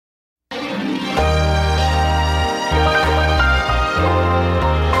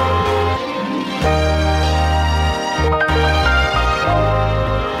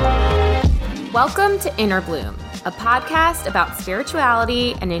Welcome to Inner Bloom, a podcast about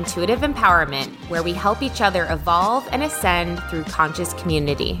spirituality and intuitive empowerment where we help each other evolve and ascend through conscious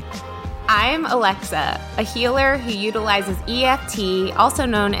community. I'm Alexa, a healer who utilizes EFT, also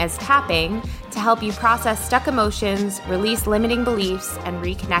known as tapping, to help you process stuck emotions, release limiting beliefs, and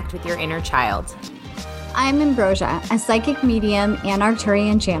reconnect with your inner child. I'm Ambrosia, a psychic medium and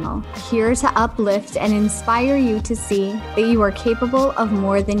Arcturian channel, here to uplift and inspire you to see that you are capable of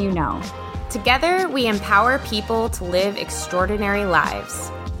more than you know. Together, we empower people to live extraordinary lives.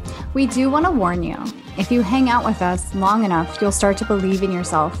 We do want to warn you, if you hang out with us long enough, you'll start to believe in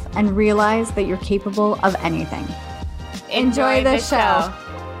yourself and realize that you're capable of anything. Enjoy the show.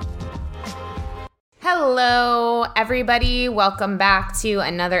 Hello, everybody. Welcome back to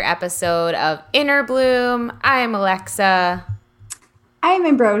another episode of Inner Bloom. I'm Alexa. I'm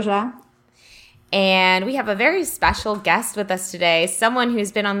Ambrosia. And we have a very special guest with us today, someone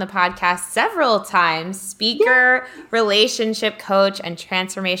who's been on the podcast several times, speaker, relationship coach, and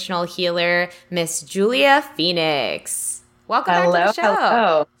transformational healer, Miss Julia Phoenix. Welcome back to the show.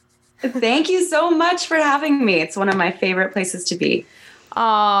 Hello. Thank you so much for having me. It's one of my favorite places to be.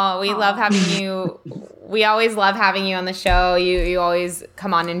 Oh, we love having you. We always love having you on the show. You always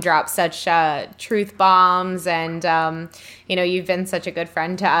come on and drop such truth bombs, and you've been such a good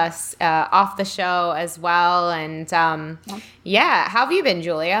friend to us off the show as well. And how have you been,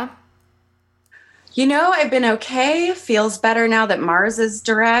 Julia? You know, I've been okay. Feels better now that Mars is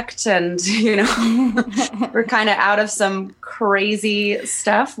direct, and we're kind of out of some crazy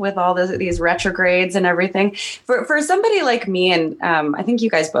stuff with all these retrogrades and everything. For somebody like me, and I think you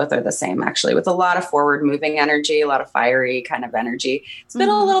guys both are the same, actually, with a lot of forward moving energy, a lot of fiery kind of energy. It's been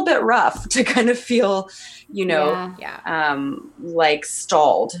a little bit rough to kind of feel, like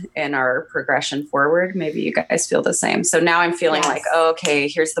stalled in our progression forward. Maybe you guys feel the same. So now I'm feeling like, okay,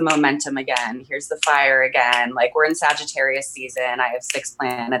 here's the momentum again. Here's the fire again. Like, we're in Sagittarius season. I have 6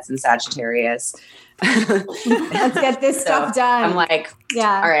 planets in Sagittarius. Let's get this stuff done. I'm like,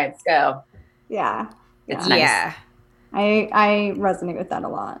 all right, let's go. Yeah. It's nice. Yeah. I resonate with that a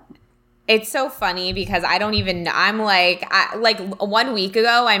lot. It's so funny because I'm like 1 week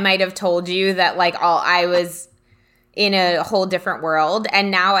ago, I might have told you that I was in a whole different world. And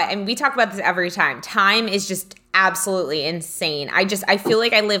now, and we talk about this every time, time is just absolutely insane. I feel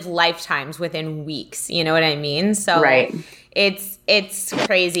like I live lifetimes within weeks. You know what I mean? So right. It's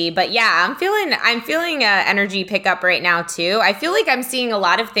crazy, but yeah, I'm feeling energy pickup right now too. I feel like I'm seeing a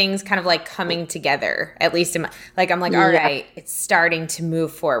lot of things kind of like coming together, at least in my, all right, it's starting to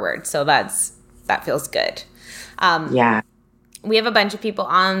move forward. So that feels good. We have a bunch of people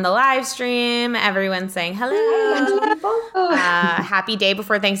on the live stream. Everyone's saying hello. Happy day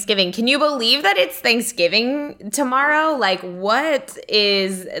before Thanksgiving. Can you believe that it's Thanksgiving tomorrow? Like, what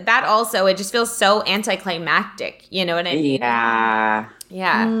is that? Also, it just feels so anticlimactic. You know what I mean? Yeah.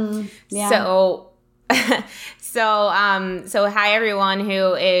 Yeah. Yeah. So hi everyone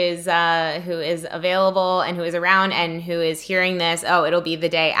who is available and who is around and who is hearing this. Oh, it'll be the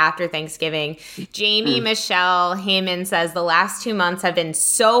day after Thanksgiving. Jamie Michelle Heyman says the last 2 months have been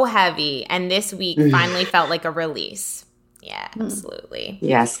so heavy, and this week finally felt like a release. Yeah, absolutely.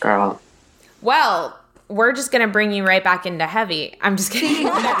 Yes, girl. Well, we're just gonna bring you right back into heavy. I'm just kidding.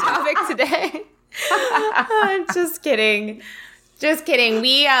 On our topic today. I'm just kidding. Just kidding.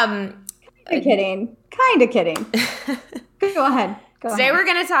 Kind of kidding. Go ahead. Today we're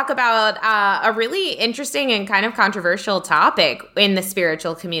going to talk about a really interesting and kind of controversial topic in the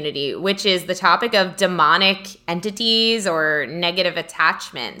spiritual community, which is the topic of demonic entities or negative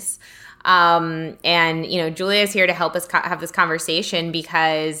attachments. And Julia is here to help us have this conversation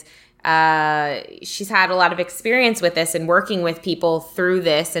because she's had a lot of experience with this and working with people through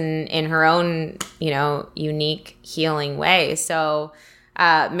this and in her own, unique healing way. So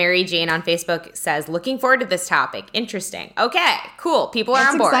Mary Jane on Facebook says, looking forward to this topic. Interesting. Okay, cool. People are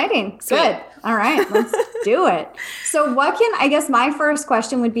on board. That's exciting. Sweet. Good. All right, let's do it. So I guess my first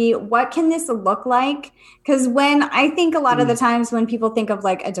question would be, what can this look like? Because when I think a lot of the times when people think of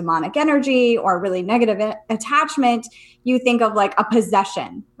like a demonic energy or really negative attachment, you think of like a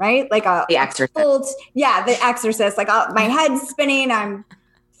possession, right? Like The Exorcist. The Exorcist. Like my head's spinning, I'm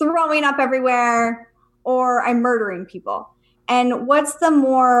throwing up everywhere, or I'm murdering people. And what's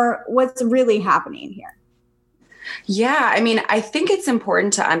really happening here? Yeah, I mean, I think it's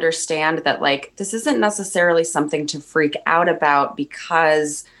important to understand that this isn't necessarily something to freak out about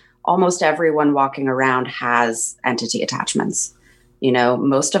because almost everyone walking around has entity attachments.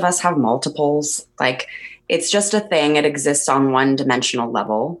 Most of us have multiples. It's just a thing. It exists on one dimensional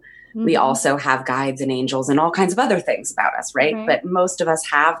level. We also have guides and angels and all kinds of other things about us, right? But most of us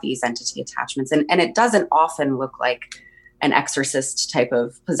have these entity attachments, and it doesn't often look like an exorcist type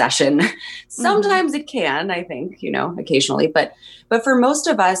of possession. Sometimes it can, I think, occasionally, but for most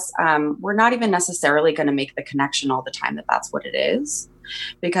of us, we're not even necessarily going to make the connection all the time that that's what it is,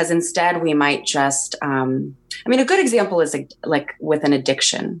 because instead we might just, a good example is like with an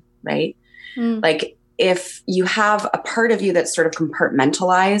addiction, right? Like, if you have a part of you that's sort of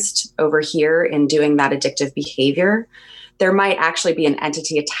compartmentalized over here in doing that addictive behavior, there might actually be an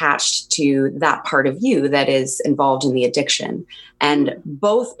entity attached to that part of you that is involved in the addiction. And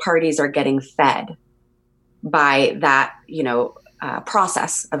both parties are getting fed by that,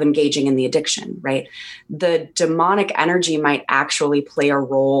 process of engaging in the addiction, right? The demonic energy might actually play a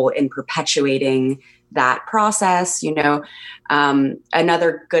role in perpetuating that process.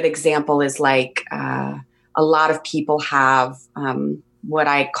 Another good example is like a lot of people have what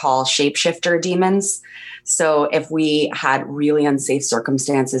I call shapeshifter demons. So if we had really unsafe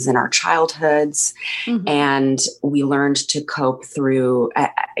circumstances in our childhoods and we learned to cope through,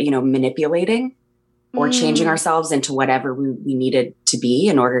 manipulating or changing ourselves into whatever we needed to be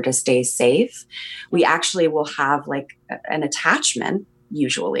in order to stay safe, we actually will have like an attachment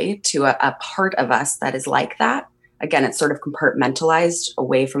usually to a part of us that is like that. Again, it's sort of compartmentalized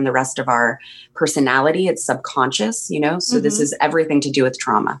away from the rest of our personality. It's subconscious, so this is everything to do with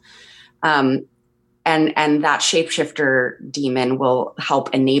trauma. And that shapeshifter demon will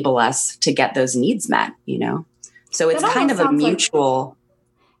help enable us to get those needs met, So it's kind of a mutual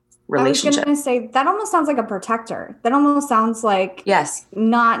relationship. I was going to say, that almost sounds like a protector. That almost sounds like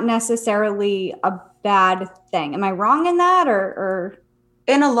not necessarily a bad thing. Am I wrong in that or?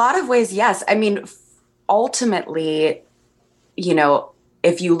 In a lot of ways, yes. Ultimately,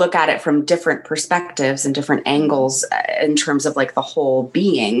 if you look at it from different perspectives and different angles in terms of like the whole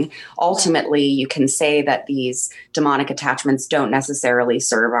being, ultimately you can say that these demonic attachments don't necessarily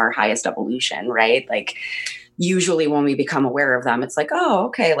serve our highest evolution, right? Like usually when we become aware of them, it's like, oh,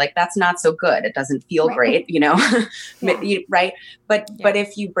 okay, like that's not so good. It doesn't feel great, right? But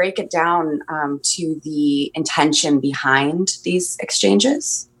if you break it down to the intention behind these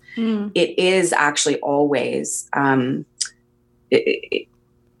exchanges, it is actually always,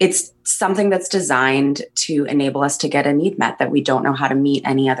 it's something that's designed to enable us to get a need met that we don't know how to meet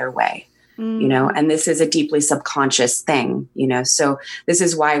any other way, and this is a deeply subconscious thing, so this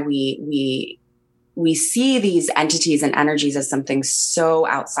is why we see these entities and energies as something so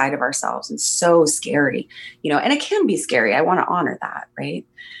outside of ourselves and so scary, and it can be scary. I want to honor that. Right.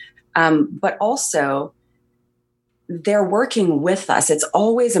 But also they're working with us. It's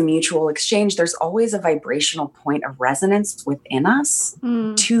always a mutual exchange. There's always a vibrational point of resonance within us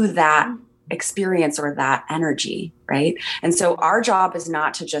to that experience or that energy. Right. And so our job is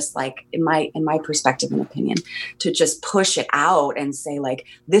not to just like, in my perspective and opinion, to just push it out and say like,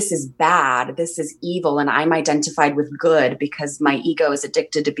 this is bad, this is evil, and I'm identified with good because my ego is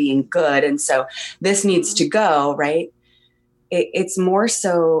addicted to being good. And so this needs to go. Right. It's more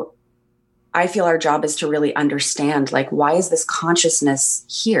so, I feel our job is to really understand, like, why is this consciousness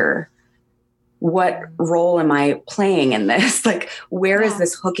here? What role am I playing in this? Like, where is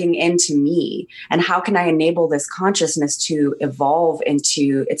this hooking into me? And how can I enable this consciousness to evolve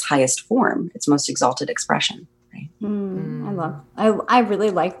into its highest form, its most exalted expression? Right? I really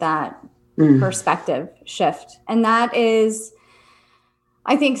like that perspective shift. And that is,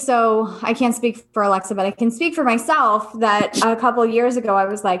 I think so. I can't speak for Alexa, but I can speak for myself that a couple of years ago, I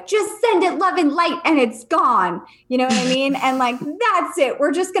was like, just send it love and light and it's gone. You know what I mean? And like, that's it.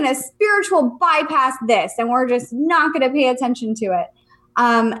 We're just going to spiritual bypass this and we're just not going to pay attention to it.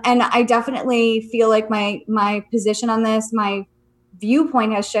 And I definitely feel like my position on this, my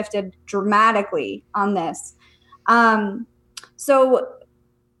viewpoint has shifted dramatically on this. So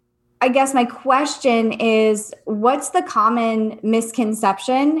I guess my question is, what's the common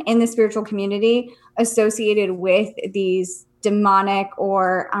misconception in the spiritual community associated with these demonic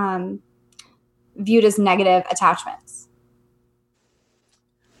or viewed as negative attachments?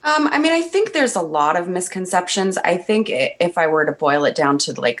 I think there's a lot of misconceptions. I think if I were to boil it down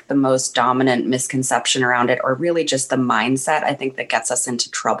to like the most dominant misconception around it, or really just the mindset, I think that gets us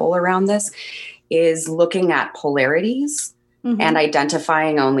into trouble around this, is looking at polarities. And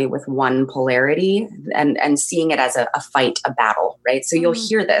identifying only with one polarity and seeing it as a fight, a battle, right? So you'll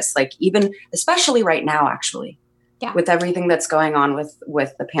hear this, like even, especially right now, actually, with everything that's going on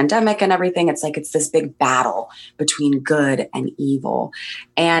with the pandemic and everything, it's like, it's this big battle between good and evil.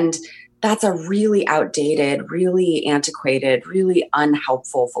 And that's a really outdated, really antiquated, really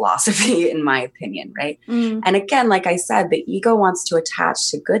unhelpful philosophy, in my opinion, right? And again, like I said, the ego wants to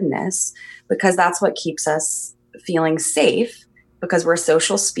attach to goodness because that's what keeps us feeling safe, because we're a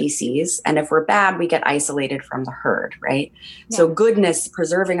social species. And if we're bad, we get isolated from the herd, right? Yeah. So goodness,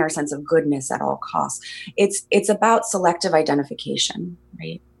 preserving our sense of goodness at all costs. It's about selective identification,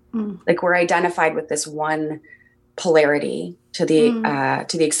 right? Like we're identified with this one polarity to the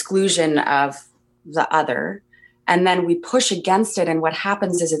exclusion of the other. And then we push against it. And what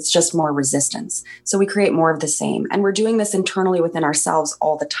happens is it's just more resistance. So we create more of the same. And we're doing this internally within ourselves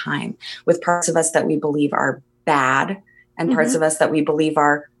all the time, with parts of us that we believe are bad and parts of us that we believe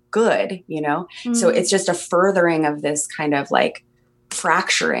are good, you know? So it's just a furthering of this kind of like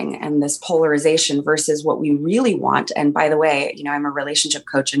fracturing and this polarization versus what we really want. And by the way, you know, I'm a relationship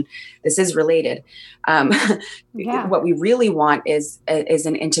coach and this is related. What we really want is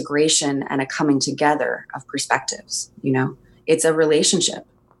an integration and a coming together of perspectives. You know, it's a relationship.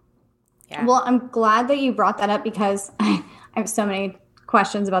 Yeah. Well, I'm glad that you brought that up because I have so many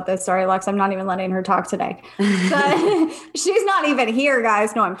questions about this. Sorry, Lex, I'm not even letting her talk today. But she's not even here,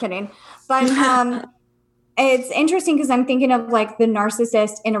 guys. No, I'm kidding. But it's interesting because I'm thinking of like the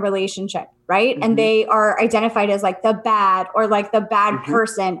narcissist in a relationship, right? And they are identified as like the bad or like the bad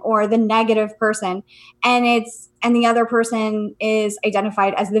person or the negative person. And the other person is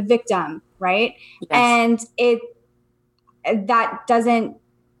identified as the victim, right? Yes. And that doesn't,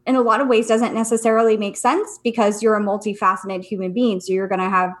 in a lot of ways, doesn't necessarily make sense because you're a multifaceted human being. So you're going to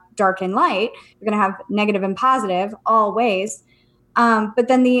have dark and light. You're going to have negative and positive always. But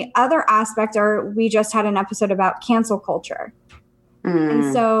then the other aspect we just had an episode about cancel culture.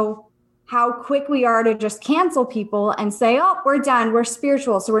 And so how quick we are to just cancel people and say, oh, we're done. We're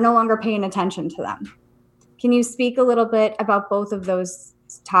spiritual. So we're no longer paying attention to them. Can you speak a little bit about both of those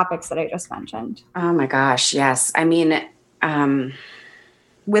topics that I just mentioned? Oh my gosh. Yes. I mean,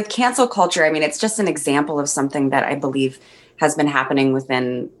 with cancel culture, I mean, it's just an example of something that I believe has been happening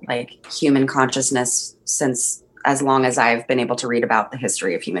within like human consciousness since as long as I've been able to read about the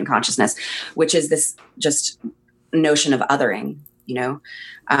history of human consciousness, which is this just notion of othering, you know,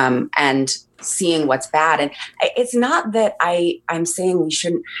 and seeing what's bad. And it's not that I'm saying we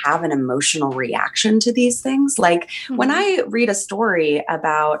shouldn't have an emotional reaction to these things. Like when I read a story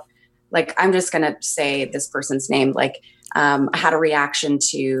about, like, I'm just going to say this person's name, like, I had a reaction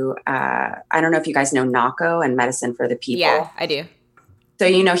to, I don't know if you guys know Nako and Medicine for the People. Yeah, I do. So,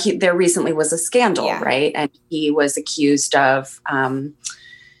 you know, there recently was a scandal, right? And he was accused of,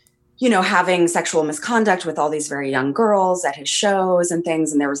 you know, having sexual misconduct with all these very young girls at his shows and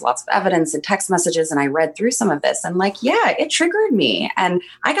things. And there was lots of evidence and text messages. And I read through some of this and like, yeah, it triggered me. And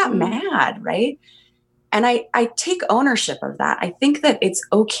I got mad, right? And I take ownership of that. I think that it's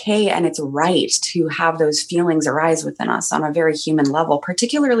okay and it's right to have those feelings arise within us on a very human level,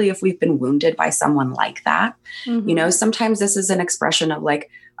 particularly if we've been wounded by someone like that. You know, sometimes this is an expression of like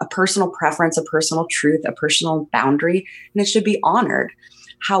a personal preference, a personal truth, a personal boundary, and it should be honored.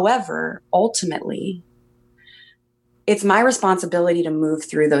 However, ultimately, it's my responsibility to move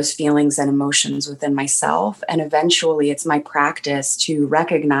through those feelings and emotions within myself. And eventually it's my practice to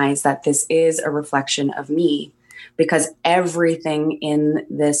recognize that this is a reflection of me, because everything in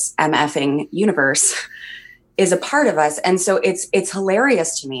this MFing universe is a part of us. And so it's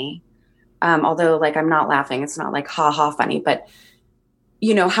hilarious to me. Although like, I'm not laughing. It's not like, ha ha funny, but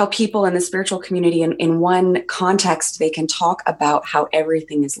you know, how people in the spiritual community in one context, they can talk about how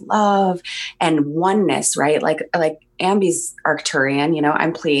everything is love and oneness, right? Like Ambi's Arcturian, you know,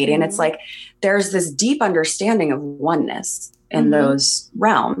 I'm Pleiadian. It's like, there's this deep understanding of oneness in those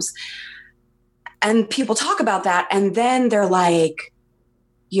realms. And people talk about that. And then they're like,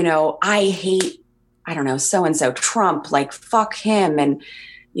 you know, I hate, I don't know, so-and-so Trump, like fuck him. And,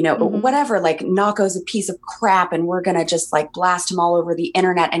 you know, whatever, like Nako's a piece of crap and we're going to just like blast him all over the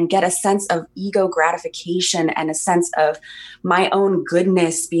internet and get a sense of ego gratification and a sense of my own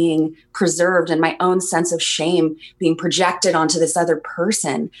goodness being preserved and my own sense of shame being projected onto this other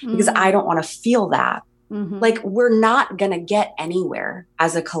person because I don't want to feel that. Like we're not going to get anywhere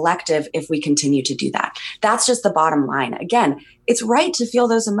as a collective if we continue to do that. That's just the bottom line. Again, it's right to feel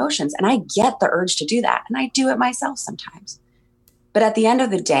those emotions and I get the urge to do that and I do it myself sometimes. But at the end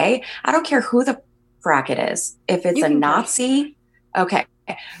of the day, I don't care who the frack it is. If it's a Nazi, okay.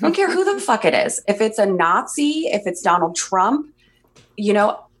 I don't care who the fuck it is. If it's a Nazi, if it's Donald Trump, you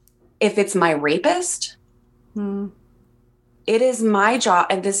know, if it's my rapist, it is my job.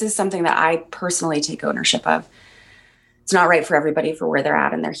 And this is something that I personally take ownership of. It's not right for everybody for where they're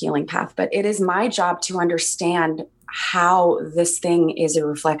at in their healing path, but it is my job to understand how this thing is a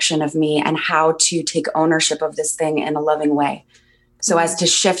reflection of me and how to take ownership of this thing in a loving way. So as to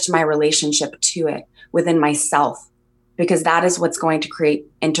shift my relationship to it within myself, because that is what's going to create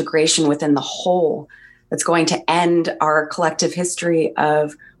integration within the whole. That's going to end our collective history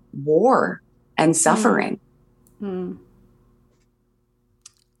of war and suffering.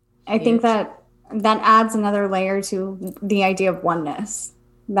 I think that adds another layer to the idea of oneness.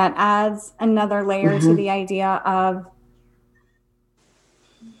 That adds another layer to the idea of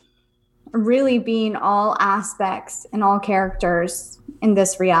really being all aspects and all characters in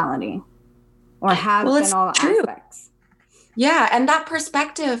this reality, or have been all aspects. Yeah. And that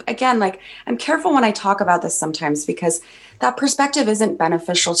perspective, again, like I'm careful when I talk about this sometimes because that perspective isn't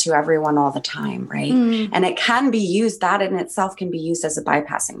beneficial to everyone all the time, right? And it can be used, that in itself can be used as a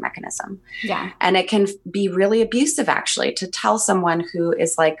bypassing mechanism. Yeah. And it can be really abusive, actually, to tell someone who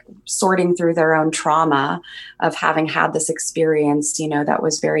is like sorting through their own trauma of having had this experience, you know, that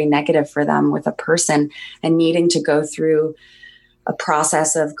was very negative for them with a person and needing to go through a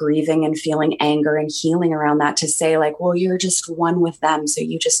process of grieving and feeling anger and healing around that, to say like, well, you're just one with them, so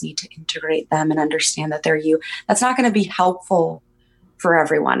you just need to integrate them and understand that they're you. That's not going to be helpful for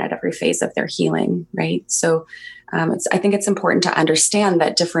everyone at every phase of their healing, right? So I think it's important to understand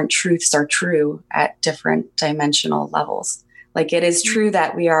that different truths are true at different dimensional levels. Like it is true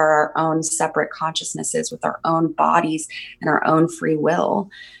that we are our own separate consciousnesses with our own bodies and our own free will,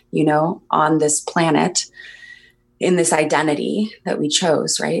 you know, on this planet, in this identity that we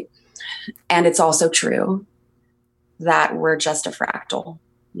chose, right? And it's also true that we're just a fractal,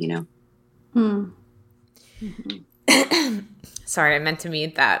 you know? Sorry, I meant to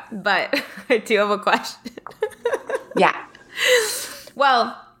mute that, but I do have a question. Yeah.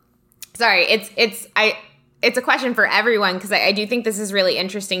 Well, sorry, it's a question for everyone, because I do think this is really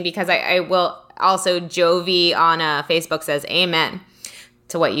interesting, because I will also, Jovi on Facebook says amen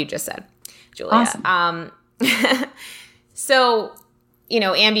to what you just said, Julia. Awesome. So, you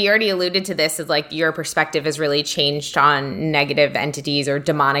know, Ambi, you already alluded to this, as like your perspective has really changed on negative entities or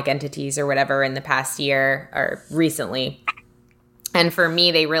demonic entities or whatever in the past year or recently. And for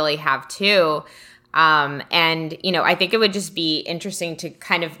me, they really have too. And, you know, I think it would just be interesting to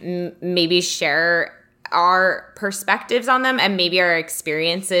kind of maybe share our perspectives on them and maybe our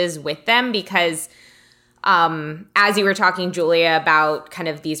experiences with them, because as you were talking, Julia, about kind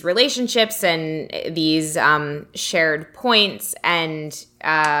of these relationships and these shared points and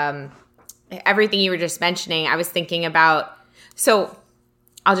everything you were just mentioning, I was thinking about, so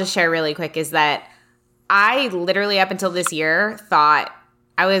I'll just share really quick, is that I literally up until this year thought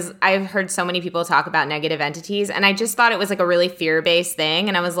I've heard so many people talk about negative entities, and I just thought it was like a really fear-based thing.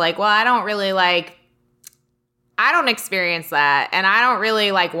 And I was like, well, I don't experience that, and I don't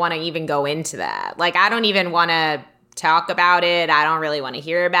really like want to even go into that. Like, I don't even want to talk about it. I don't really want to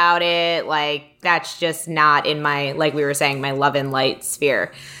hear about it. Like, that's just not in my, like we were saying, my love and light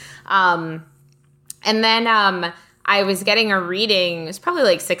sphere. And then I was getting a reading, it was probably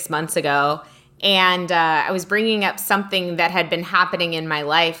like 6 months ago, and I was bringing up something that had been happening in my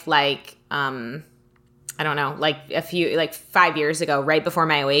life, like, I don't know, like 5 years ago, right before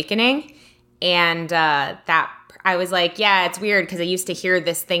my awakening. And that I was like, yeah, it's weird, because I used to hear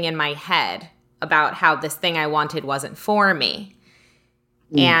this thing in my head about how this thing I wanted wasn't for me.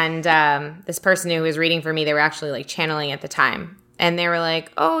 And this person who was reading for me, they were actually like channeling at the time. And they were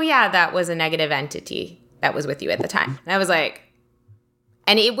like, oh yeah, that was a negative entity that was with you at the time. And I was like,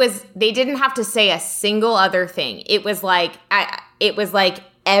 and they didn't have to say a single other thing. It was like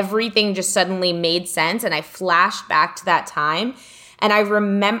everything just suddenly made sense. And I flashed back to that time. And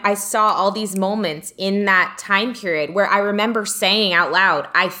I saw all these moments in that time period where I remember saying out loud,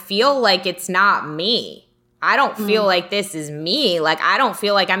 I feel like it's not me. I don't feel like this is me. Like, I don't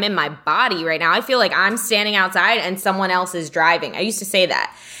feel like I'm in my body right now. I feel like I'm standing outside and someone else is driving. I used to say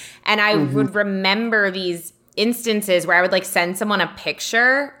that. And I would remember these instances where I would like send someone a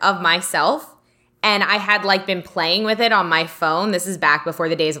picture of myself, and I had like been playing with it on my phone. This is back before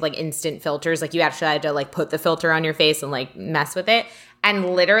the days of like instant filters. Like, you actually had to like put the filter on your face and like mess with it.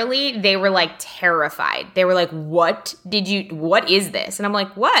 And literally they were like terrified. They were like, what is this? And I'm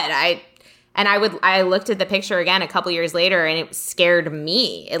like, what? I looked at the picture again a couple years later, and it scared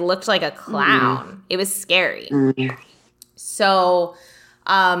me. It looked like a clown. It was scary. So,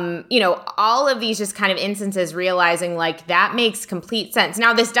 you know, all of these just kind of instances, realizing like that makes complete sense.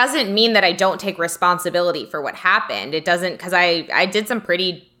 Now, this doesn't mean that I don't take responsibility for what happened. It doesn't, because I did some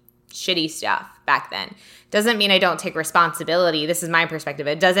pretty shitty stuff. back then. Doesn't mean I don't take responsibility. This is my perspective.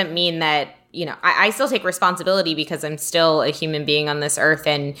 It doesn't mean that, I still take responsibility because I'm still a human being on this earth.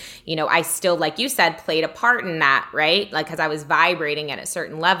 And, I still, like you said, played a part in that, right? Like, because I was vibrating at a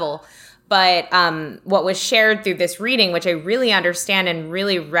certain level. But what was shared through this reading, which I really understand and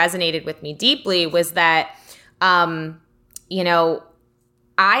really resonated with me deeply, was that, I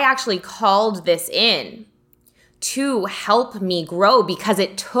actually called this in to help me grow because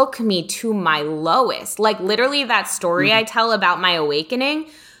it took me to my lowest. Like, literally that story I tell about my awakening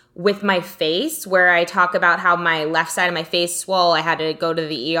with my face, where I talk about how my left side of my face swole. I had to go to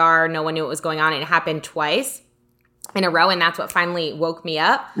the ER. No one knew what was going on. It happened twice in a row, and that's what finally woke me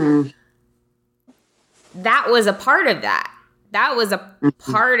up. That was a part of that. That was a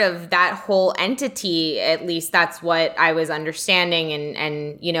part of that whole entity. At least that's what I was understanding.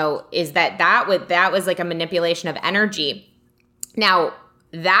 And is that was like a manipulation of energy. Now,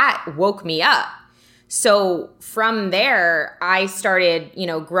 that woke me up. So from there, I started,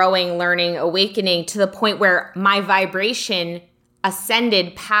 growing, learning, awakening to the point where my vibration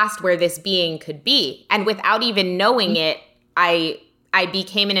ascended past where this being could be. And without even knowing it, I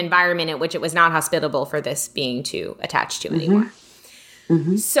became an environment in which it was not hospitable for this being to attach to anymore.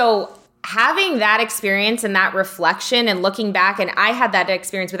 So having that experience and that reflection and looking back, and I had that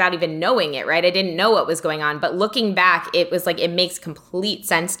experience without even knowing it, right? I didn't know what was going on, but looking back, it was like, it makes complete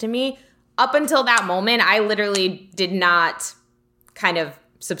sense to me. Up until that moment, I literally did not kind of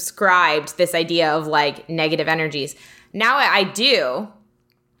subscribe to this idea of like negative energies. Now I do.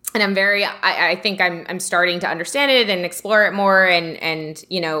 And I think I'm starting to understand it and explore it more and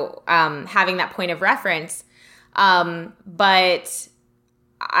having that point of reference. But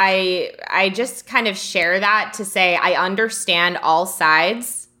I just kind of share that to say I understand all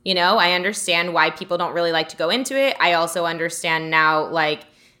sides. I understand why people don't really like to go into it. I also understand now like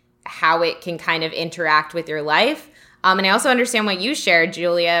how it can kind of interact with your life. And I also understand what you shared,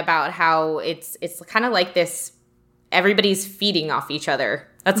 Julia, about how it's kind of like this, everybody's feeding off each other.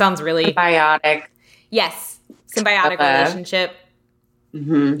 That sounds really symbiotic. Yes. Symbiotic relationship.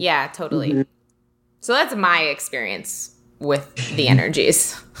 Yeah, totally. So that's my experience with the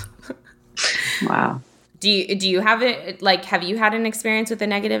energies. Wow. Do you have it? Like, have you had an experience with a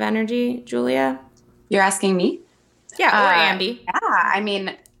negative energy, Julia? You're asking me? Yeah. Or Ambi. Yeah. I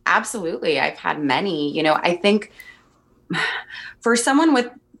mean, absolutely. I've had many, I think for someone with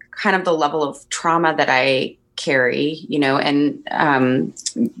kind of the level of trauma that I carry, and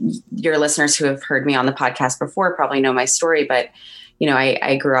your listeners who have heard me on the podcast before probably know my story, but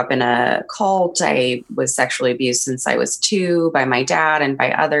I grew up in a cult. I was sexually abused since I was 2 by my dad and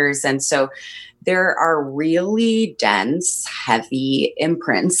by others. And so there are really dense, heavy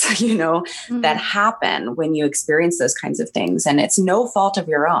imprints, that happen when you experience those kinds of things. And it's no fault of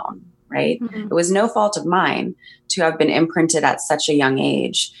your own, right? It was no fault of mine to have been imprinted at such a young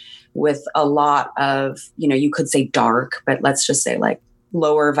age with a lot of, you could say dark, but let's just say like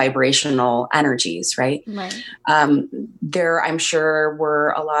lower vibrational energies, right? Right. There, I'm sure,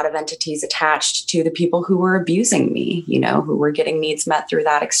 were a lot of entities attached to the people who were abusing me, who were getting needs met through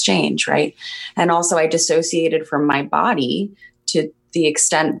that exchange, right? And also I dissociated from my body to the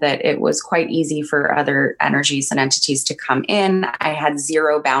extent that it was quite easy for other energies and entities to come in. I had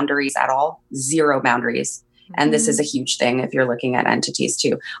zero boundaries at all, zero boundaries. And this is a huge thing if you're looking at entities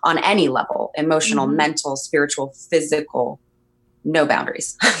too, on any level, emotional, mental, spiritual, physical, no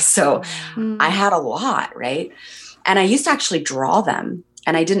boundaries. So I had a lot, right? And I used to actually draw them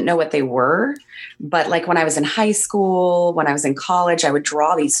and I didn't know what they were. But like when I was in high school, when I was in college, I would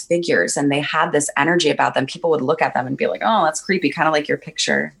draw these figures and they had this energy about them. People would look at them and be like, oh, that's creepy. Kind of like your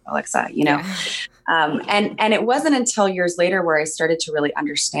picture, Alexa, Yeah. And it wasn't until years later where I started to really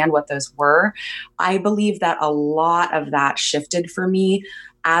understand what those were. I believe that a lot of that shifted for me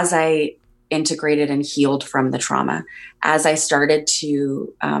as I integrated and healed from the trauma, as I started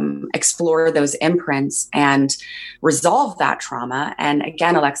to explore those imprints and resolve that trauma. And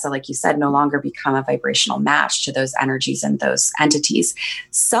again, Alexa, like you said, no longer become a vibrational match to those energies and those entities.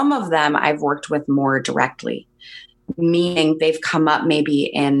 Some of them I've worked with more directly, meaning they've come up maybe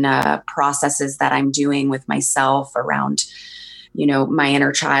in processes that I'm doing with myself around, my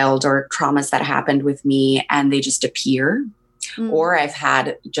inner child or traumas that happened with me, and they just appear. Or I've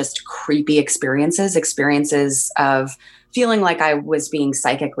had just creepy experiences of feeling like I was being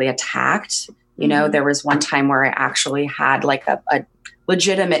psychically attacked. There was one time where I actually had like a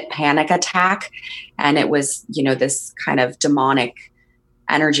legitimate panic attack, and it was, this kind of demonic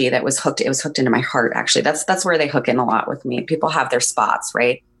energy that was hooked. It was hooked into my heart. Actually, that's where they hook in a lot with me. People have their spots,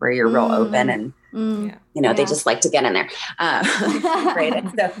 right, where you're real open and they just like to get in there, right?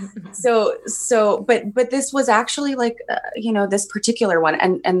 And but this was actually like this particular one,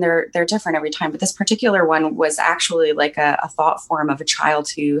 and they're different every time. But this particular one was actually like a thought form of a child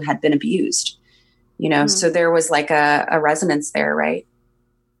who had been abused. So there was like a resonance there, right?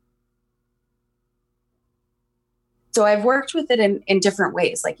 So I've worked with it in different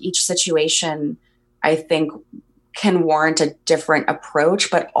ways. Like each situation, I think, can warrant a different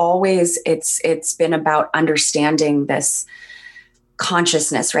approach, but always it's been about understanding this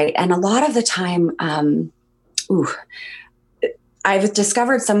consciousness, right? And a lot of the time, I've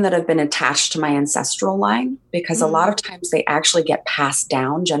discovered some that have been attached to my ancestral line, because a lot of times they actually get passed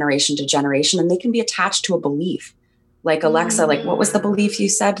down generation to generation, and they can be attached to a belief. Like Alexa, like what was the belief you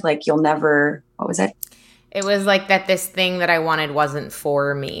said? Like you'll never, what was it? It was like that this thing that I wanted wasn't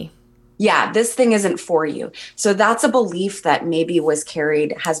for me. Yeah, this thing isn't for you. So that's a belief that maybe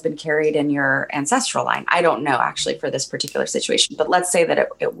has been carried in your ancestral line. I don't know actually for this particular situation, but let's say that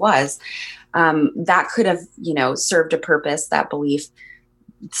it was. That could have, served a purpose, that belief,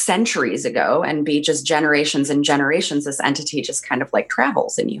 centuries ago, and be just generations and generations. This entity just kind of like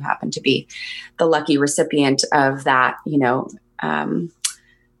travels, and you happen to be the lucky recipient of that,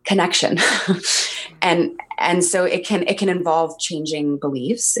 connection. And so it can involve changing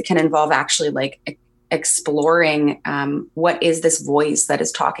beliefs. It can involve actually like exploring what is this voice that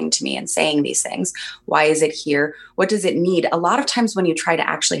is talking to me and saying these things? Why is it here? What does it need? A lot of times when you try to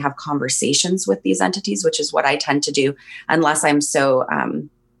actually have conversations with these entities, which is what I tend to do, unless I'm so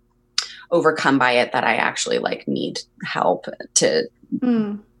overcome by it that I actually like need help to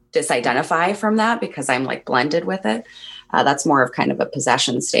disidentify from that, because I'm like blended with it. That's more of kind of a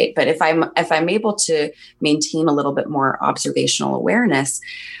possession state. But if I'm able to maintain a little bit more observational awareness,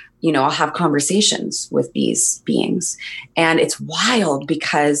 I'll have conversations with these beings. And it's wild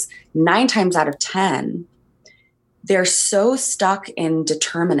because 9 times out of 10, they're so stuck in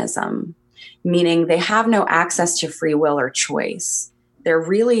determinism, meaning they have no access to free will or choice. They're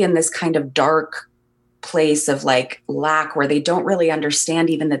really in this kind of dark place of like lack, where they don't really understand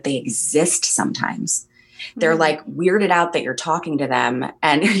even that they exist sometimes. They're like weirded out that you're talking to them,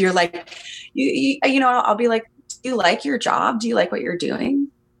 and you're like, I'll be like, do you like your job? Do you like what you're doing?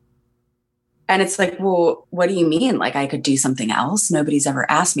 And it's like, well, what do you mean? Like I could do something else? Nobody's ever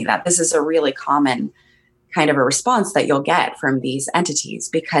asked me that. This is a really common kind of a response that you'll get from these entities,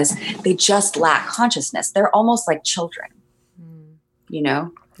 because they just lack consciousness. They're almost like children, Yeah.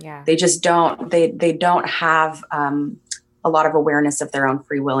 They just don't, they don't have a lot of awareness of their own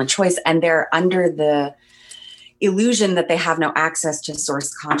free will and choice. And they're under the illusion that they have no access to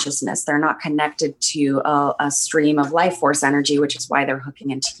source consciousness. They're not connected to a stream of life force energy, which is why they're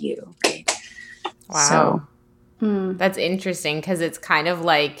hooking into you. Right? Wow. So that's interesting, because it's kind of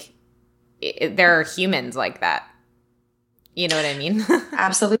like there are humans like that. You know what I mean?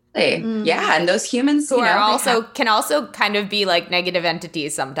 Absolutely. Yeah. And those humans who are can also kind of be like negative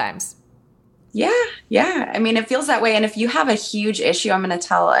entities sometimes. Yeah. Yeah. I mean, it feels that way. And if you have a huge issue, I'm going to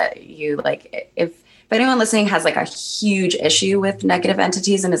tell you, like, if anyone listening has like a huge issue with negative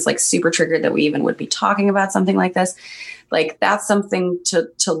entities and is like super triggered that we even would be talking about something like this, like that's something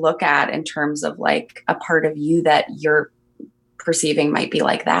to look at in terms of like a part of you that you're perceiving might be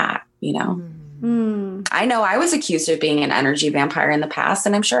like that, I know I was accused of being an energy vampire in the past,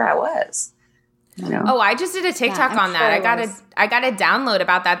 and I'm sure I was. Oh, I just did a TikTok on that. I got a download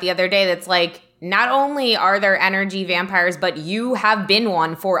about that the other day. That's like, not only are there energy vampires, but you have been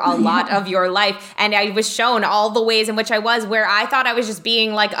one for a lot of your life. And I was shown all the ways in which I was, where I thought I was just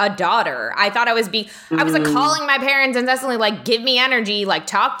being like a daughter. I thought I was like calling my parents incessantly, like, give me energy, like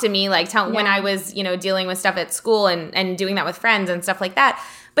talk to me, like when I was, dealing with stuff at school and doing that with friends and stuff like that.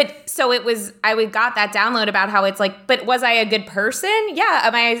 But so I got that download about how it's like, but was I a good person?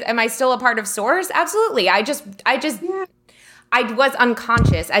 Yeah. Am I still a part of Source? Absolutely. I was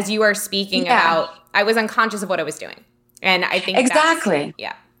unconscious as you are speaking about. I was unconscious of what I was doing. And I think exactly.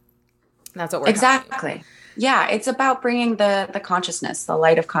 That's what we're talking about. Yeah. It's about bringing the consciousness, the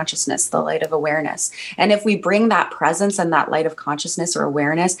light of consciousness, the light of awareness. And if we bring that presence and that light of consciousness or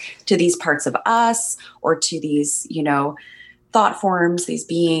awareness to these parts of us, or to these, thought forms, these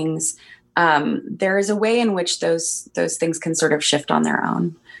beings, there is a way in which those things can sort of shift on their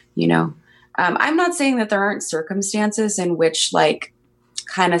own, I'm not saying that there aren't circumstances in which, like,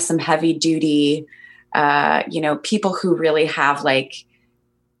 kind of some heavy duty, people who really have like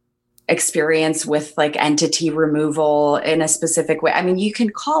experience with like entity removal in a specific way. I mean, you can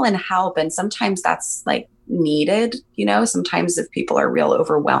call in help, and sometimes that's like needed. Sometimes if people are real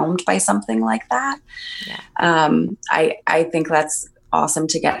overwhelmed by something like that, I think that's awesome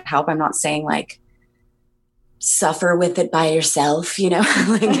to get help. I'm not saying like suffer with it by yourself,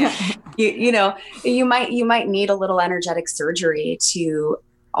 like you might need a little energetic surgery to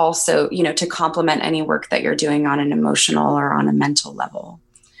also, to complement any work that you're doing on an emotional or on a mental level.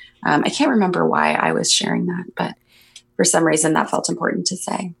 I can't remember why I was sharing that, but for some reason that felt important to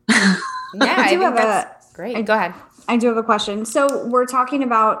say. Yeah, I think that's great. Go ahead. I do have a question. So we're talking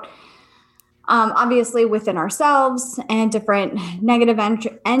about obviously within ourselves and different negative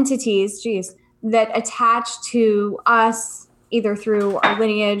entities, that attach to us either through our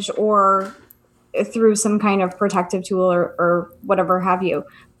lineage or through some kind of protective tool or whatever have you.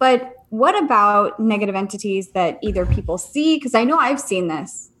 But what about negative entities that either people see? Because I know I've seen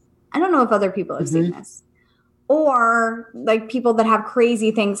this. I don't know if other people have seen this. Or like people that have crazy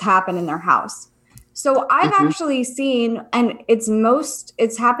things happen in their house. So I've actually seen, and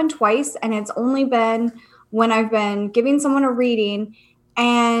it's happened twice, and it's only been when I've been giving someone a reading,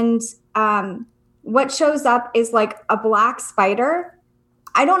 and what shows up is like a black spider.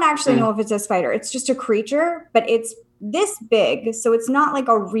 I don't actually know if it's a spider. It's just a creature, but it's this big. So it's not like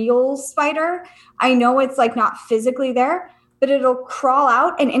a real spider. I know it's like not physically there, but it'll crawl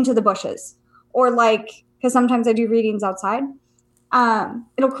out and into the bushes, or like, because sometimes I do readings outside.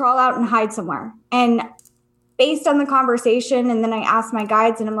 It'll crawl out and hide somewhere. And based on the conversation, and then I ask my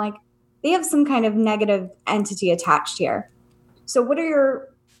guides and I'm like, they have some kind of negative entity attached here. So what are your...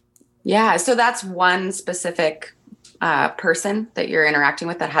 Yeah, so that's one specific person that you're interacting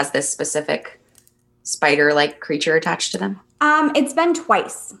with that has this specific spider-like creature attached to them? It's been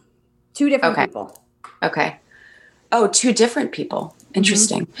twice. 2 different people. Okay. Oh, 2 different people.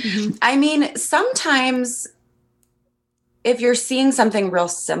 Interesting. I mean, sometimes if you're seeing something real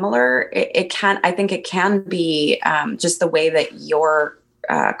similar, I think it can be just the way that your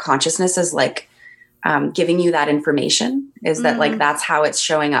consciousness is like giving you that information, is that like, that's how it's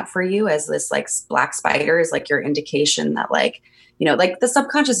showing up for you as this like black spider is like your indication that like, like the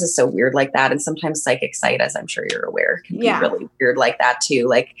subconscious is so weird like that. And sometimes psychic sight, as I'm sure you're aware, can be really weird like that too.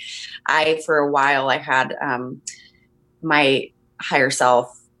 Like for a while I had my higher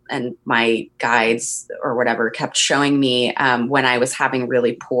self and my guides or whatever kept showing me when I was having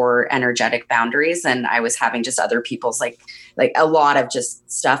really poor energetic boundaries and I was having just other people's like a lot of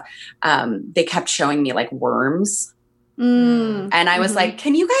just stuff. They kept showing me like worms. And I was like,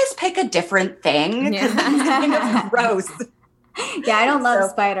 can you guys pick a different thing? Because it's kind of gross. Yeah, I don't love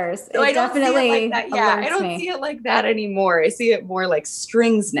spiders. So it definitely like I don't see it like that anymore. I see it more like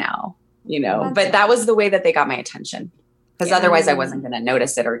strings now, but that was the way that they got my attention. Because otherwise I wasn't going to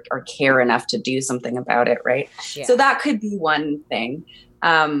notice it or care enough to do something about it. Right. Yeah. So that could be one thing.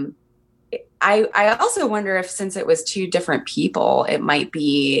 I also wonder if, since it was 2 different people, it might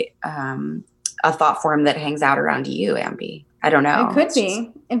be a thought form that hangs out around you, Ambi. I don't know. It could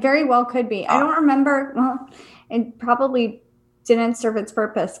be. It very well could be. I don't remember. Well, it probably didn't serve its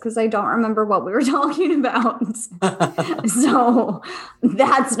purpose because I don't remember what we were talking about. So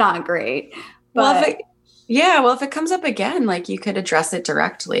that's not great. But well, if it comes up again, like you could address it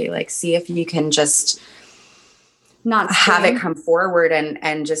directly, like see if you can just not have it come forward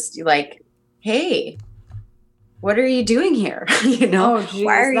and just like, hey, what are you doing here?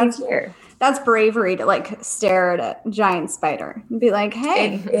 Why are you here? That's bravery to like stare at a giant spider and be like,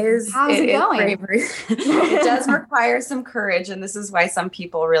 hey, how's it going? Bravery. It does require some courage. And this is why some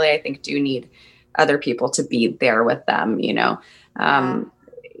people really, I think, do need other people to be there with them,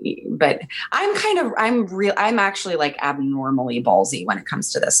 but I'm actually like abnormally ballsy when it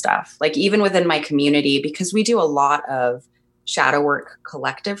comes to this stuff. Like even within my community, because we do a lot of shadow work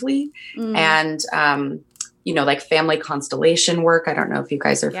collectively and, like family constellation work. I don't know if you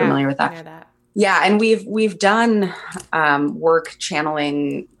guys are familiar with that. Yeah. And we've done, work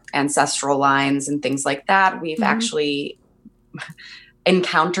channeling ancestral lines and things like that. We've actually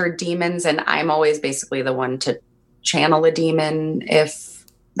encountered demons, and I'm always basically the one to channel a demon if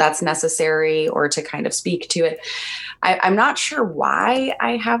that's necessary or to kind of speak to it. I'm not sure why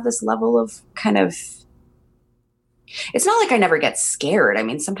I have this level of kind of, it's not like I never get scared. I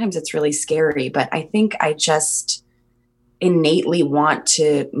mean, sometimes it's really scary, but I think I just innately want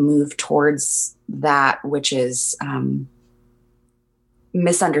to move towards that which is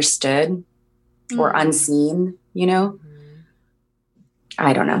misunderstood or unseen,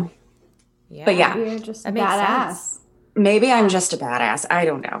 I don't know. Yeah. But you're just badass. Sense. Maybe I'm just a badass. I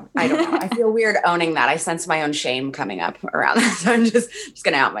don't know. I feel weird owning that. I sense my own shame coming up around that. So I'm just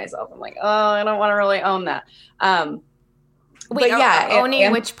going to out myself. I'm like, oh, I don't want to really own that.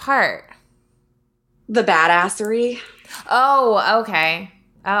 Owning which part? The badassery. Oh, okay.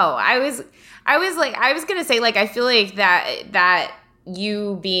 Oh, I was gonna say, like, I feel like that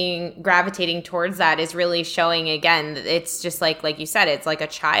you being gravitating towards that is really showing, again, it's just like you said, it's like a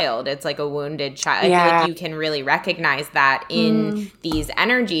child, it's like a wounded child. Yeah. I feel like you can really recognize that in these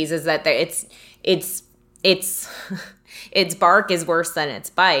energies, is that it's its bark is worse than its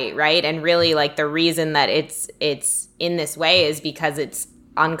bite, right? And really, like, the reason that it's in this way is because it's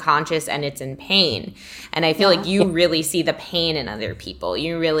unconscious and it's in pain. And I feel like you really see the pain in other people.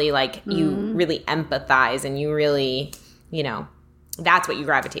 You really you really empathize, and you really, that's what you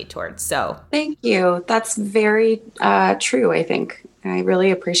gravitate towards. So thank you. That's very true, I think. I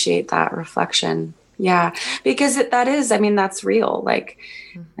really appreciate that reflection. Yeah, because that's real. Like,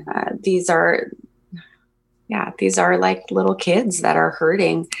 these are like little kids that are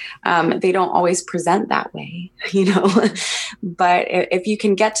hurting. They don't always present that way, but if you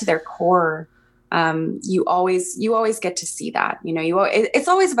can get to their core, you always get to see that, it's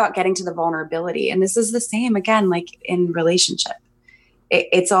always about getting to the vulnerability. And this is the same, again, like in relationship,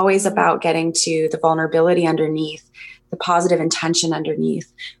 it's always about getting to the vulnerability underneath, the positive intention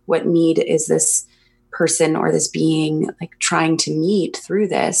underneath. What need is this person or this being like trying to meet through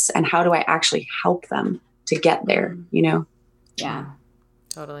this? And how do I actually help them to get there, Yeah,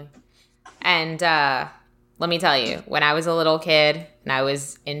 totally. And let me tell you, when I was a little kid and I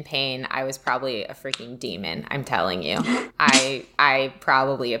was in pain, I was probably a freaking demon. I'm telling you. I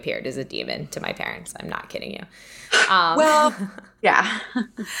probably appeared as a demon to my parents. I'm not kidding you. Well, yeah.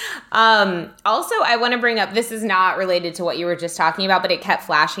 Also, I want to bring up, this is not related to what you were just talking about, but it kept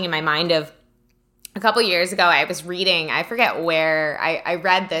flashing in my mind of a couple years ago, I was reading, I forget where, I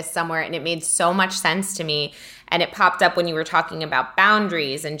read this somewhere, and it made so much sense to me. And it popped up when you were talking about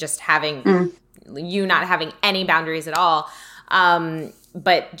boundaries and just having, you not having any boundaries at all.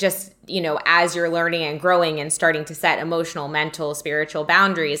 But just, as you're learning and growing and starting to set emotional, mental, spiritual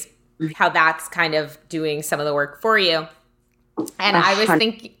boundaries, how that's kind of doing some of the work for you. And I was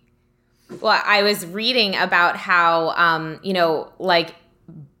thinking, I was reading about how, like,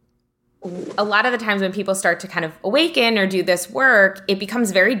 a lot of the times when people start to kind of awaken or do this work, it becomes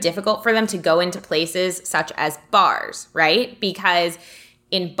very difficult for them to go into places such as bars, right? Because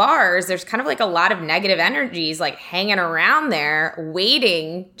in bars, there's kind of like a lot of negative energies like hanging around there,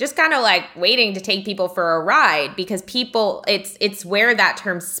 waiting to take people for a ride, because people, it's where that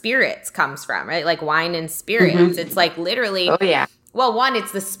term spirits comes from, right? Like wine and spirits. It's like literally, oh yeah. Well, one,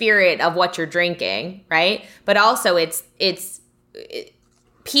 it's the spirit of what you're drinking, right? But also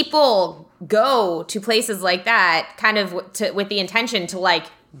people go to places like that kind of with the intention to like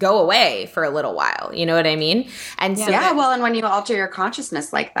go away for a little while. You know what I mean? And so and when you alter your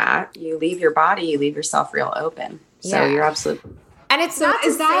consciousness like that, you leave your body, you leave yourself real open. So you're absolutely. And it's not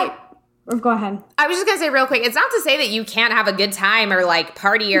to say. Go ahead. I was just going to say real quick, it's not to say that you can't have a good time or like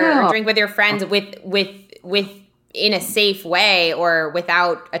party or drink with your friends with in a safe way or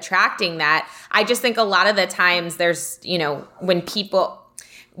without attracting that. I just think a lot of the times there's, when people,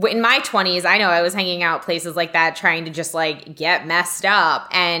 in my 20s, I know I was hanging out places like that trying to just like get messed up.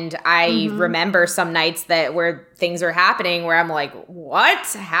 And I remember some nights where things are happening where I'm like, what?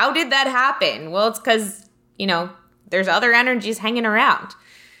 How did that happen? Well, it's because, there's other energies hanging around,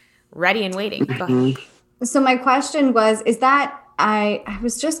 ready and waiting. Go ahead. So my question was, I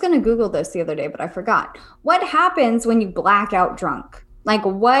was just going to Google this the other day, but I forgot. What happens when you black out drunk? Like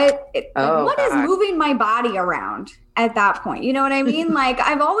what is moving my body around at that point? You know what I mean? Like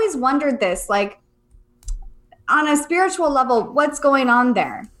I've always wondered this, like on a spiritual level, what's going on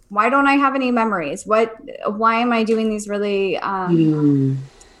there? Why don't I have any memories? Why am I doing these really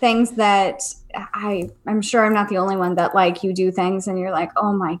things that I'm sure I'm not the only one that like you do things and you're like,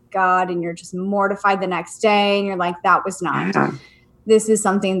 oh my God. And you're just mortified the next day. And you're like, that was not, this is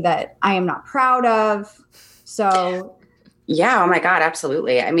something that I am not proud of. So yeah. Oh my God.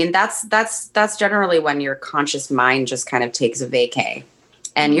 Absolutely. I mean, that's generally when your conscious mind just kind of takes a vacay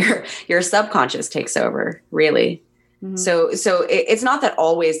and your subconscious takes over, really. Mm-hmm. So it's not that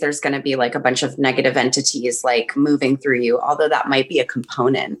always there's going to be like a bunch of negative entities like moving through you, although that might be a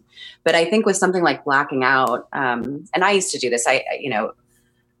component. But I think with something like blacking out, and I used to do this, this,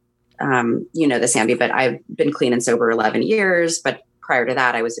 Ambi, but I've been clean and sober 11 years. But prior to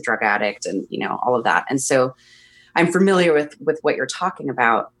that, I was a drug addict and, all of that. And so I'm familiar with what you're talking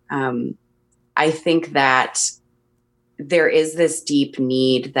about. I think that there is this deep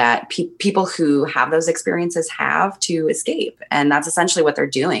need that people who have those experiences have to escape. And that's essentially what they're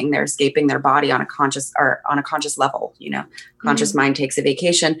doing. They're escaping their body on a conscious level, conscious mind takes a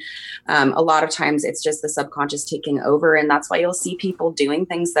vacation. A lot of times it's just the subconscious taking over. And that's why you'll see people doing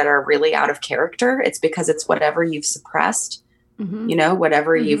things that are really out of character. It's because it's whatever you've suppressed,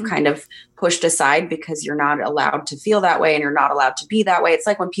 whatever you've kind of pushed aside because you're not allowed to feel that way and you're not allowed to be that way. It's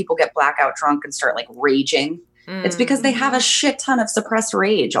like when people get blackout drunk and start like raging. It's because they have a shit ton of suppressed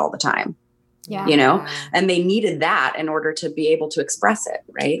rage all the time, and they needed that in order to be able to express it.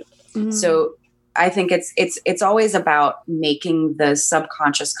 Right. So I think it's always about making the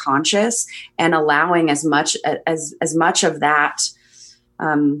subconscious conscious and allowing as much of that.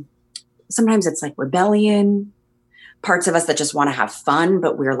 Sometimes it's like rebellion, parts of us that just want to have fun,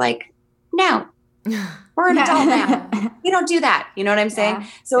 but we're like, no, we're an adult now. We don't do that. You know what I'm saying? Yeah.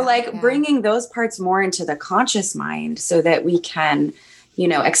 So bringing those parts more into the conscious mind so that we can,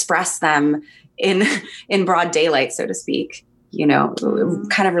 express them in broad daylight, so to speak,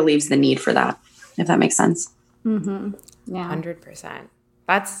 kind of relieves the need for that, if that makes sense. Mm-hmm. Yeah. 100%.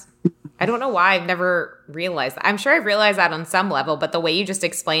 I don't know why I've never realized that. I'm sure I've realized that on some level, but the way you just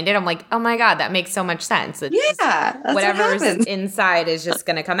explained it, I'm like, oh my God, that makes so much sense. It's that's whatever's inside is just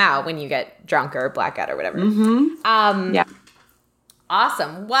going to come out when you get drunk or blackout or whatever. Yeah.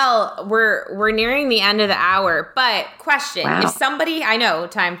 Awesome. Well, we're nearing the end of the hour, but question, if somebody, I know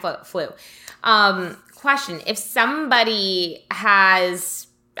time flew. Question, if somebody has,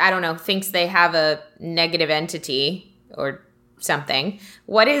 I don't know, thinks they have a negative entity or something,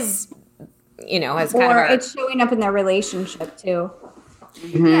 what is, has kind of it's showing up in their relationship too.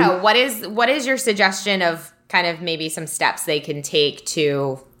 Mm-hmm. Yeah. What is your suggestion of kind of maybe some steps they can take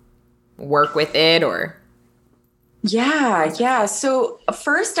to work with it or? Yeah. So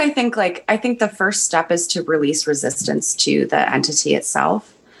first, I think the first step is to release resistance to the entity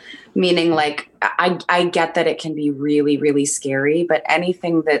itself. Meaning I get that it can be really, really scary, but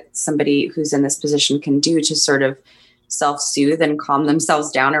anything that somebody who's in this position can do to sort of self-soothe and calm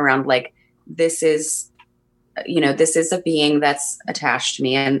themselves down around this is a being that's attached to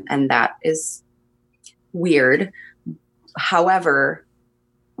me and that is weird. However,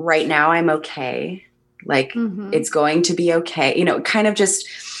 right now I'm okay. It's going to be okay. Kind of just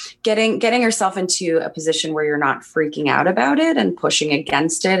getting yourself into a position where you're not freaking out about it and pushing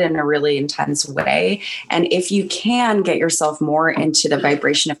against it in a really intense way. And if you can get yourself more into the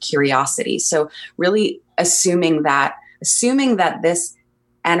vibration of curiosity. So really assuming that this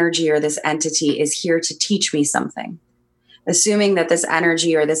energy or this entity is here to teach me something, assuming that this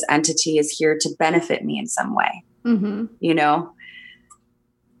energy or this entity is here to benefit me in some way,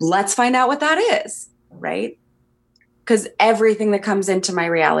 let's find out what that is, right? Because everything that comes into my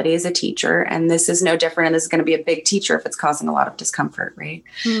reality is a teacher, and this is no different. And this is going to be a big teacher if it's causing a lot of discomfort, right?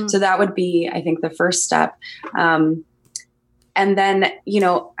 Mm. So that would be, I think, the first step. And then,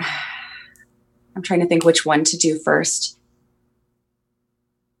 I'm trying to think which one to do first.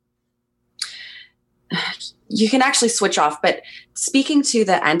 You can actually switch off, but speaking to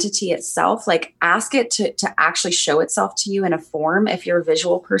the entity itself, ask it to actually show itself to you in a form. If you're a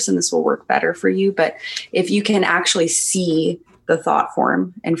visual person, this will work better for you. But if you can actually see the thought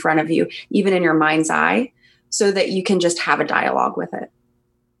form in front of you, even in your mind's eye, so that you can just have a dialogue with it.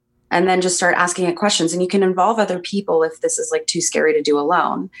 And then just start asking it questions. And you can involve other people if this is too scary to do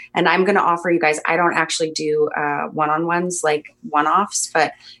alone. And I'm going to offer you guys, I don't actually do one-on-ones, one-offs,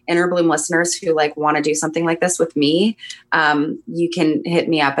 but Inner Bloom listeners who want to do something like this with me, you can hit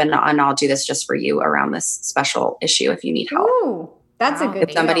me up and I'll do this just for you around this special issue if you need help. Ooh, that's a good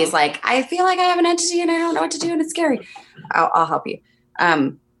If somebody's I feel like I have an entity and I don't know what to do and it's scary, I'll help you.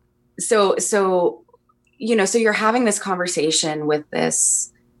 So you're having this conversation with this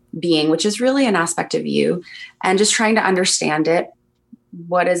being, which is really an aspect of you, and just trying to understand it.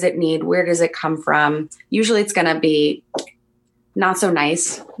 What does it need? Where does it come from? Usually it's going to be not so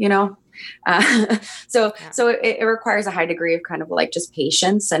nice, So it requires a high degree of kind of just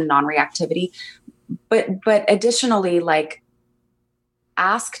patience and non-reactivity. But additionally,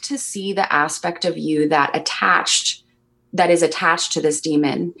 ask to see the aspect of you that is attached to this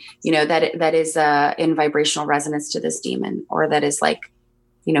demon, that is in vibrational resonance to this demon, or that is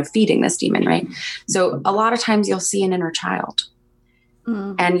feeding this demon, right? So a lot of times you'll see an inner child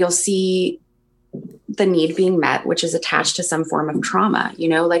and you'll see the need being met, which is attached to some form of trauma.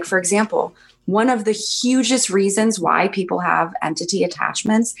 For example, one of the hugest reasons why people have entity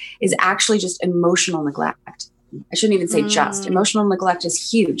attachments is actually just emotional neglect. I shouldn't even say just. Emotional neglect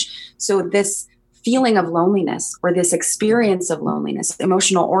is huge. So this feeling of loneliness or this experience of loneliness,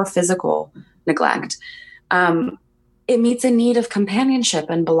 emotional or physical neglect, it meets a need of companionship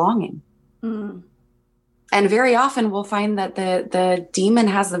and belonging. Mm. And very often we'll find that the demon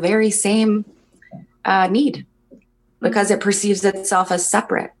has the very same need, because it perceives itself as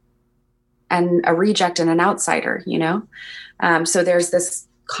separate and a reject and an outsider, you know? So there's this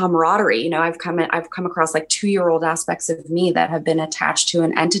camaraderie. You know, I've come across like 2-year-old aspects of me that have been attached to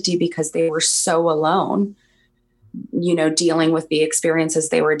an entity because they were so alone, you know, dealing with the experiences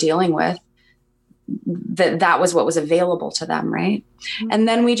they were dealing with, that was what was available to them. Right. Mm-hmm. And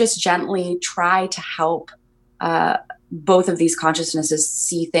then we just gently try to help both of these consciousnesses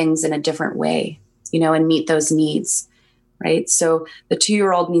see things in a different way, you know, and meet those needs. Right. So the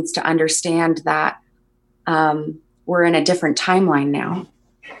 2-year-old needs to understand that we're in a different timeline now,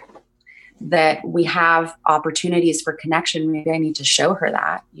 that we have opportunities for connection. Maybe I need to show her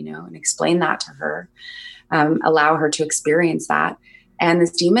that, you know, and explain that to her, allow her to experience that. And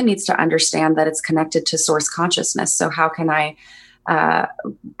this demon needs to understand that it's connected to source consciousness. So how can I,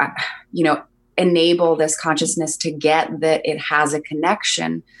 you know, enable this consciousness to get that it has a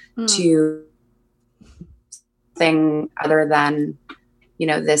connection to thing other than, you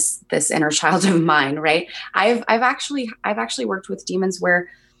know, this inner child of mine, right? I've actually worked with demons where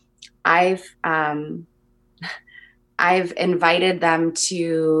I've invited them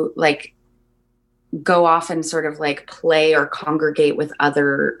to like go off and sort of like play or congregate with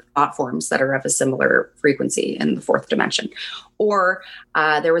other thought forms that are of a similar frequency in the 4th dimension. Or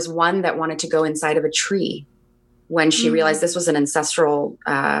there was one that wanted to go inside of a tree when she realized this was an ancestral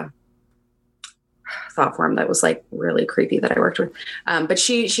thought form that was like really creepy that I worked with. But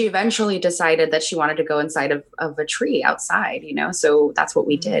she eventually decided that she wanted to go inside of a tree outside, you know? So that's what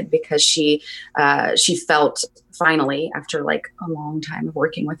we did, because she felt finally, after like a long time of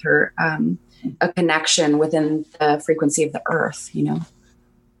working with her, a connection within the frequency of the earth, you know?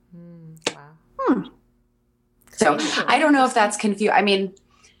 Wow. So I don't know if that's confused. I mean,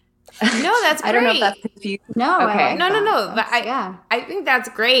 no, that's great. I don't know if that's confused. No, okay. No. I think that's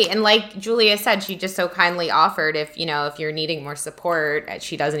great. And like Julia said, she just so kindly offered, if you're needing more support,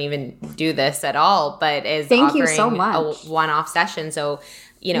 she doesn't even do this at all, but is Thank you offering so much. a one-off session. So,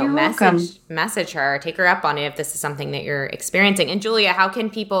 you know, message her, take her up on it if this is something that you're experiencing. And Julia, how can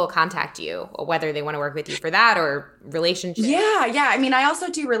people contact you, whether they want to work with you for that or relationship? Yeah. I mean, I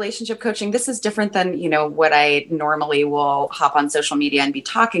also do relationship coaching. This is different than, you know, what I normally will hop on social media and be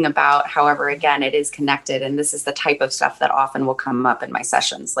talking about. However, again, it is connected. And this is the type of stuff that often will come up in my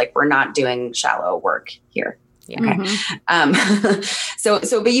sessions. Like, we're not doing shallow work here. Yeah. Okay.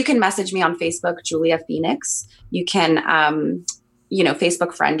 But you can message me on Facebook, Julia Phoenix. You can, you know,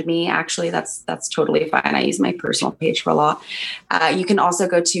 Facebook friend me. Actually, that's totally fine. I use my personal page for a lot. You can also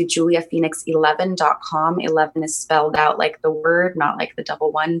go to juliaphoenix11.com. 11 is spelled out like the word, not like the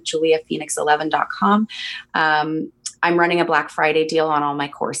double one, juliaphoenix11.com. I'm running a Black Friday deal on all my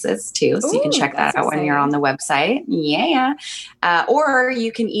courses too. So you can check that out when you're on the website. Yeah. Or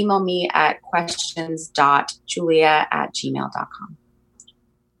you can email me at questions.julia@gmail.com.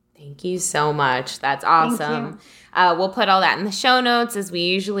 Thank you so much. That's awesome. We'll put all that in the show notes, as we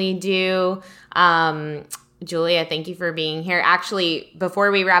usually do. Julia, thank you for being here. Actually, before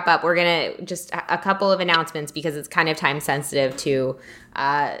we wrap up, we're going to just a couple of announcements, because it's kind of time sensitive to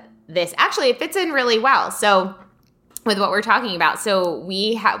this. Actually, it fits in really well. So with what we're talking about. So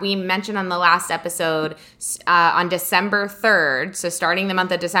we mentioned on the last episode on December 3rd. So starting the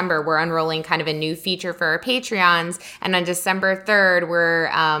month of December, we're unrolling kind of a new feature for our Patreons. And on December 3rd,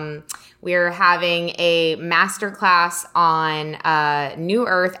 we're having a masterclass on New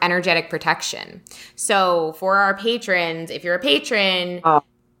Earth energetic protection. So for our patrons, if you're a patron,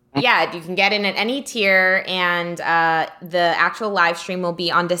 yeah, you can get in at any tier, and the actual live stream will be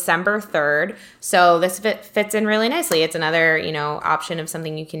on December 3rd. So this fits in really nicely. It's another, you know, option of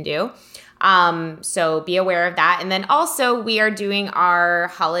something you can do. So be aware of that. And then also we are doing our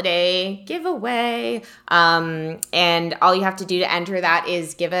holiday giveaway. And all you have to do to enter that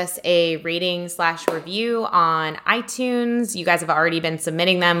is give us a rating/review on iTunes. You guys have already been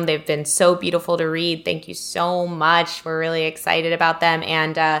submitting them. They've been so beautiful to read. Thank you so much. We're really excited about them.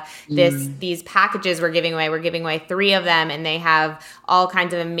 And these packages we're giving away 3 of them, and they have all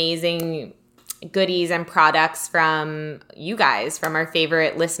kinds of amazing goodies and products from you guys, from our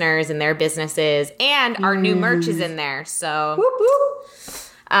favorite listeners and their businesses, and our new merch is in there. So,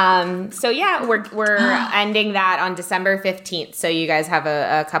 so yeah, we're ending that on December 15th. So you guys have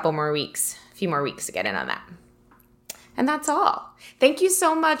a few more weeks to get in on that. And that's all. Thank you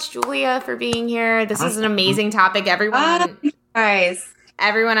so much, Julia, for being here. This is an amazing topic. Everyone on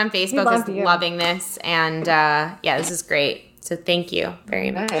Facebook is loving this. And yeah, this is great. So thank you very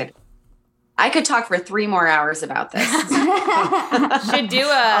much. I could talk for 3 more hours about this. Should do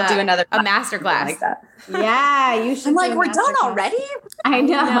I'll do another a masterclass like that. Yeah, you should. I'm like, we're done already? I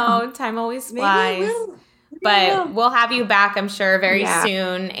know. Time always Maybe flies. But we'll have you back, I'm sure, very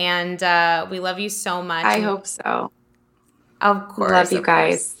soon. And we love you so much. I hope so. Of course. Love you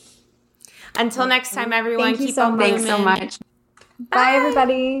guys. Until next time, everyone. Thank you so much. Thanks so much. Bye,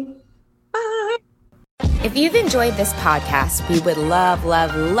 everybody. Bye. If you've enjoyed this podcast, we would love,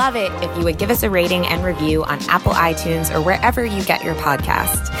 love, love it if you would give us a rating and review on Apple iTunes or wherever you get your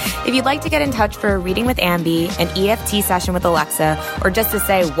podcast. If you'd like to get in touch for a reading with Ambi, an EFT session with Alexa, or just to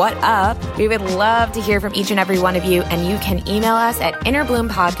say what up, we would love to hear from each and every one of you, and you can email us at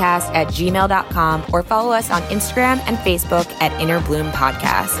innerbloom.podcast@gmail.com or follow us on Instagram and Facebook at Innerbloom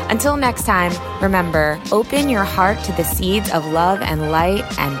Podcast. Until next time, remember, open your heart to the seeds of love and light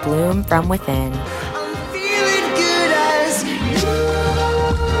and bloom from within.